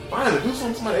Fine, do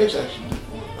something somebody else actually do.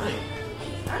 Dang.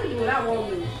 I can do what I want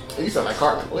to do. You sound like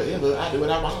Cartman. Whatever, I do what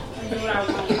I want. I do what I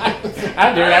want to do. I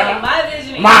do that. My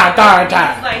vision is My authority.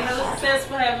 like no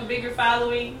successful, have a bigger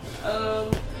following.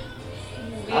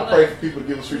 I pray for people to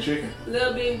give us free chicken. A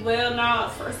little bit well known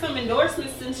for some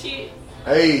endorsements and shit.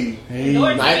 Hey,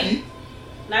 Nike.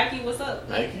 Nike, what's up?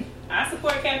 Nike. I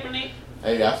support Kaepernick.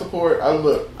 Hey, I support. I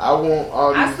want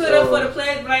all these. I stood up for the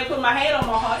pledge, but I ain't put my hand on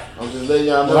my heart. I'm just letting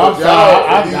y'all know. Well, y'all,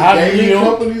 I these gaming kneel.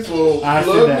 companies will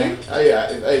plug me.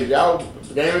 Hey, y'all,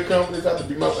 the gaming companies have to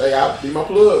be my. Hey, I'll be my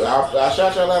plug. I'll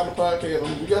shout y'all out on the podcast.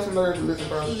 We got some nerds to listen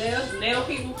probably. Nail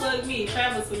people plug me,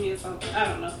 Travis with me or something. I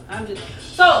don't know. I'm just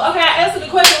so okay. I answered the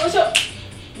question. What's your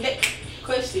next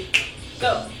question?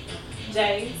 Go,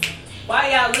 James.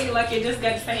 Why y'all looking like you just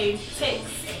got the same text?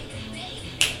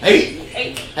 Hey.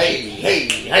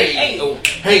 Oh,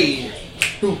 hey.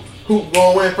 Who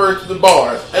gonna win first to the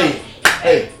bars?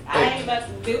 Hey. I ain't about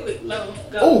to do it. No,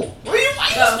 go. Oh, where you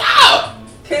stop?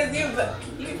 Cause you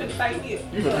can fight me.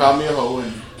 You can call me a hoe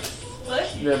and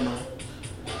What? never mind.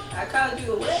 I called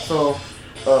you a what? So,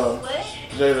 What?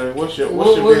 JJ, what's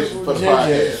your vision for the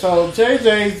podcast? So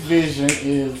JJ's vision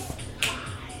is,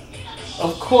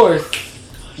 of course,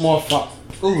 more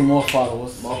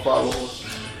followers. My followers.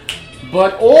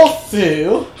 But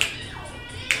also,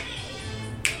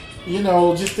 you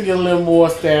know, just to get a little more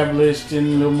established and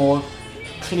a little more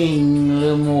clean, a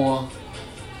little more.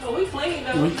 Oh, we clean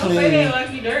though. We Don't clean. say that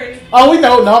like you dirty. Oh, we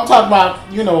know. No, I'm talking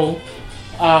about, you know,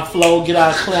 our flow, get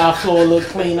our flow a little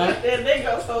cleaner. They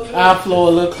go so good. Our flow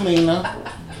a little cleaner.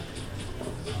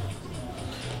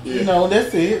 Yeah. You know,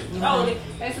 that's it. Oh,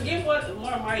 and so get more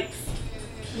mics.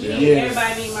 Yes.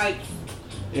 Everybody need mics.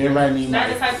 Everybody need Not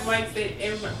the mics. type of mics that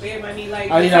everybody need.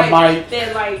 Like I need the a type mic.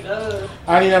 That like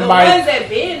I need a the mic. ones that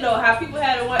been though, how people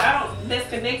had a one. I don't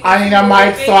disconnect. I need a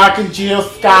mic so I can Jill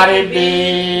Scott it,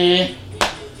 bitch.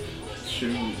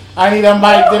 Shoot. I need a mic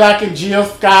that I can Jill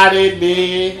Scott it,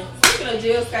 bitch. Speaking of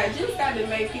Jill Scott didn't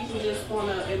make people just want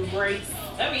to embrace.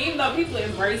 I mean, even though people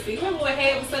embrace it, remember when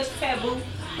hair was such a taboo?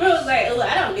 It was like, oh,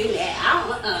 I don't do that. I don't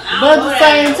But at do the that.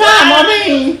 same time, I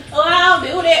mean, Oh, I don't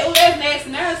do that. Oh, that's nasty.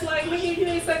 Now it's like, nigga, you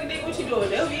ain't sucking dick. What you doing?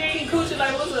 Oh, you ain't eating coochie.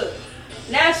 Like, what's up?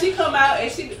 Now she come out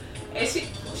and she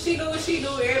do what she do.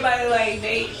 Everybody like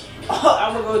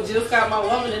I'm gonna go Jill Scott my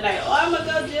woman tonight. Oh, I'm gonna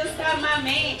go Jill Scott my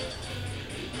man.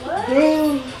 What?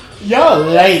 girl, y'all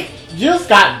late. Jill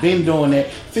Scott been doing that.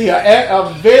 See, I am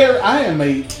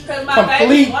a Cause my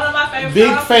complete one of my favorite big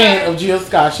songs fan of Jill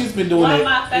Scott. She's been doing one of that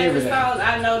my favorite every day. songs.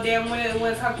 I know damn well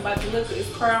when talk about the liquor is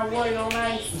Crown Royal on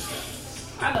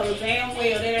Ice. I know damn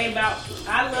well that ain't about.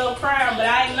 I love Crown, but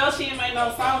I didn't know she didn't make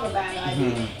no song about it. I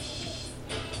did.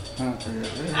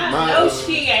 I know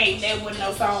she ain't. There was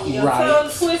no song. Your Right. tongue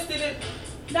twisted it.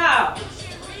 No. I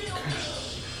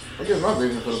guess my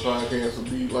vision for the podcast would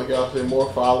be, like y'all said,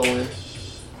 more following.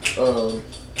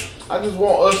 I just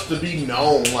want us to be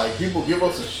known. Like, people give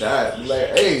us a shot. Be like,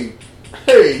 hey,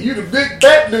 you the big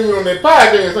fat dude on that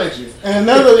podcast, ain't you? And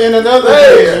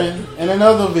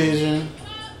another vision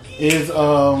is we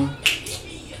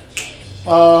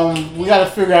got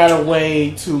to figure out a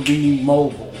way to be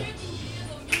mobile.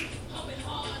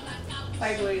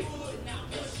 Like, wait.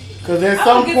 Because at I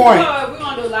some don't get point, we're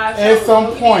gonna do live at shows. some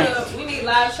but point. we need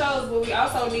live shows, but we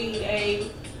also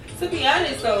need to be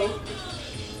honest though,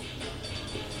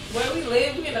 where we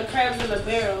live, we in a crabs in a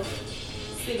barrel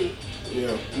city.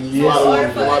 Yeah. Yeah. So in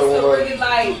order for us to Nobody really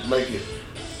like, make it.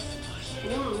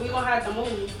 we gonna have to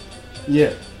move.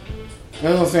 yeah, that's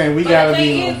what I'm saying. We But got to the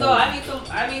thing be is though,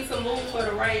 mobile. I need some move for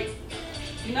the right.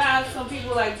 You know how some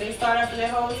people like they start off in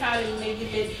that whole town and they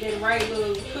get that right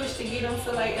little push to get them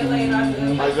to like LA and all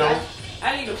that. Mike Jones?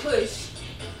 I need a push.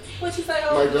 What you say?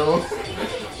 Mike Jones.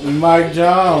 Mike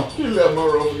Jones. You left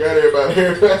Monroe, forgot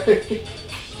everybody.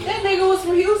 That nigga was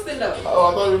from Houston though. Oh, I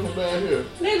thought you were from down here.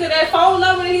 Nigga, that phone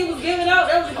number that he was giving out,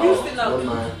 that was a Houston never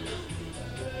number. mind.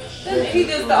 He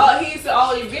used to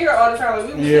always be here all the time. Like,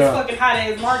 we was Yeah. this fucking hot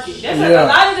ass market. That's like Yeah. a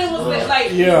lot of them was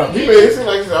like Yeah. He made it seem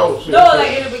like he's oh shit. No,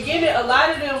 like in the beginning, a lot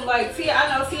of them like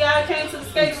I know T.I. came to the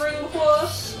skate ring before.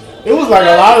 It was like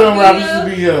a lot of them rappers used to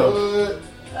be here.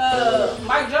 What?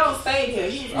 Mike Jones stayed here.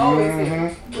 He was always here.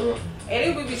 Mm-hmm. Bro. And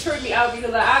it would be tripping me out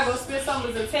because like, I go spend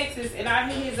summers in Texas and I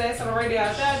hear his ass on the radio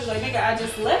outside. I'd be like, nigga, I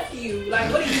just left you. Like,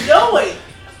 what are you doing?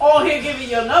 On here giving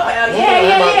your number out. One thing I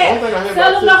hear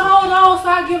Tell about them to hold on so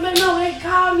I give them number. They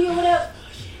call me or whatever.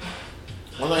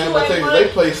 One thing I about to tell you,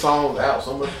 they play songs out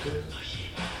so much.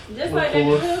 Just like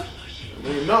that. I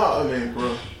mean, no, I mean,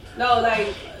 bro. No,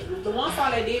 like the one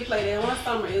song they did play that one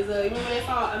summer is you remember that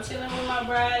song? I'm chilling with my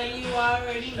bride and you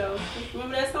already know.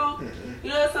 Remember that song? Mm-mm. You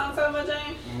know that song I'm talking about,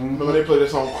 James? Remember they played that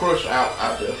song Crush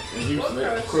out there in Houston. What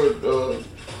That Crush?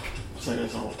 sing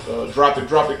that song. Drop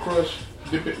it, crush,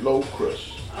 dip it low,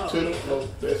 crush. Oh, To the yeah. low,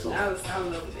 that song. I love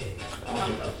that. I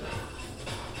love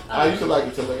that. I used to like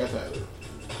it till I got tired of it.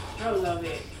 I love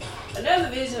it. Another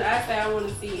vision I say I want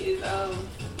to see is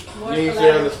more You need to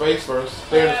stare in the collab- space first.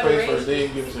 Stare in the space first,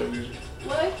 then give us your vision.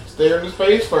 What? Stare in the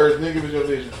space first, then give us your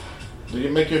vision. Do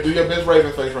your best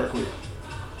Raven face right quick.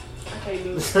 I can't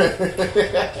do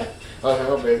it. Okay,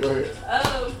 okay, go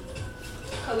ahead.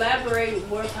 Collaborate with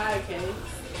more podcasts.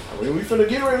 I mean, we finna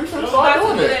get ready. We finna I'm start about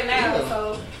doing to do that. that now, Yeah.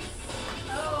 so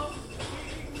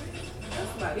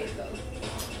that's about it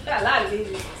though. Got a lot of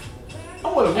visions. I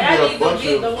want to And I get a need bunch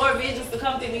the of. more visions to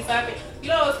come to me so I can, you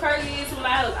know what's crazy is when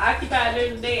I was occupied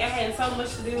during the day, I had so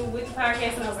much to do with the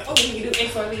podcast and I was like, oh, we can do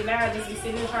X, Y, Z. Now I just be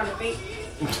sitting here trying to think.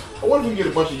 I wonder if we can get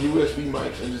a bunch of USB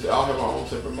mics and just all have our own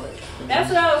separate mic. That's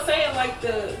what I was saying, like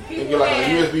the And people get like a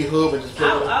had, USB hub and just put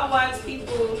it on. I watch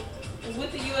people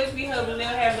with the USB hub and they'll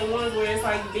have the ones where it's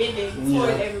like bending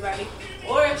towards everybody.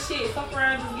 Or shit, fuck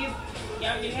around and just give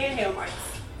y'all your handheld mics.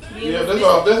 Yeah, that's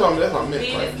what I meant.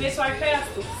 Being Like, this bitch like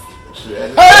pastors.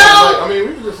 shit, I mean,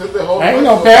 we can just sit there holding. Ain't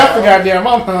no pastor, goddamn.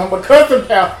 I'm a cousin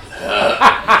pastor.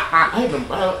 I've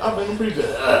been preaching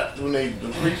when they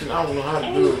been preaching. I don't know how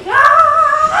to do it.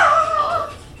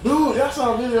 Dude, I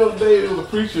saw a video the other day. It was a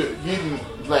preacher getting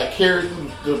like carried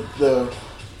through the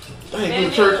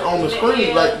church on the screen,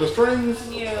 Yeah. like the strings.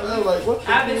 Yeah. I was like, what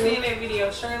the I've been hell? seeing that video.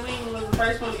 Charlene was the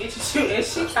first one to introduce and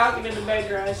she talking in the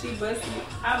background.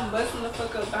 I'm busting the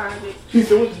fuck up behind it. He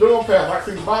said, what you doing, Pat? I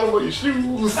see the bottom of your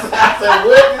shoes. I said,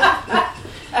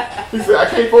 what? He said, I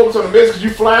can't focus on the message because you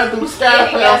flying through the sky,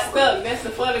 He got Pat. stuck. That's the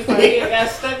funny part. He got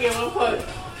stuck in one part.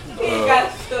 He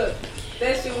got stuck.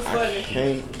 That shit was funny.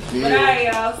 Can't deal. But alright,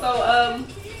 y'all. So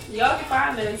y'all can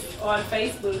find us on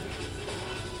Facebook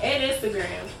and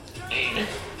Instagram.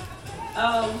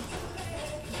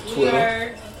 We Twitter.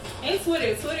 are in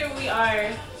Twitter. Twitter we are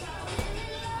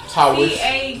Towers.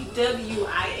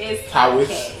 CAWIS Towers.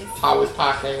 Podcast. Towers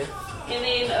podcast. And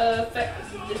then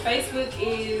the Facebook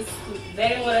is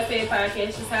That Ain't What I Said Podcast,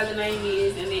 just how the name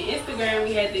is. And then Instagram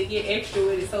we had to get extra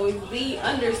with it. So it's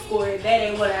 _That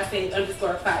Ain't What I Said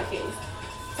 _podcast.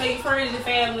 So your friends, your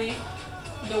family,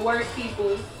 the work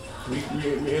people, We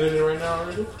ended it right now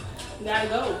already? you gotta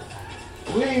go.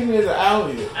 We ain't even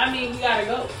out yet. I mean, we gotta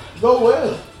go. Go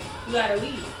well. We gotta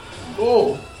leave.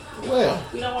 Go well.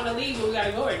 We don't want to leave, but we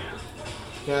gotta go right now.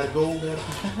 Gotta go.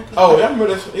 Oh, I remember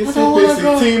this. It's a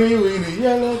bitsy teeny weeny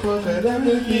yellow polka dot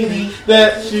bikini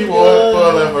that she wore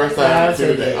for the first time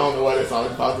today. I don't know why that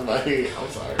song popped in my head. I'm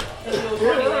sorry. That's your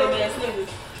corny lame ass niggas.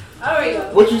 Alright,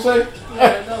 y'all. What you say? We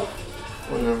gotta go.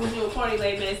 Whatever. You a corny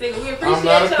lame ass nigga. We I'm appreciate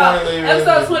not a y'all. corny lame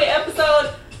ass nigga.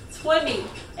 Episode 20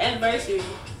 anniversary.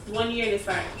 1 year this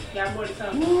time. Y'all more to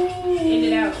come. End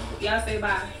it out. Y'all say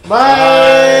bye.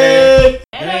 Bye.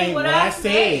 That ain't what I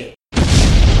said.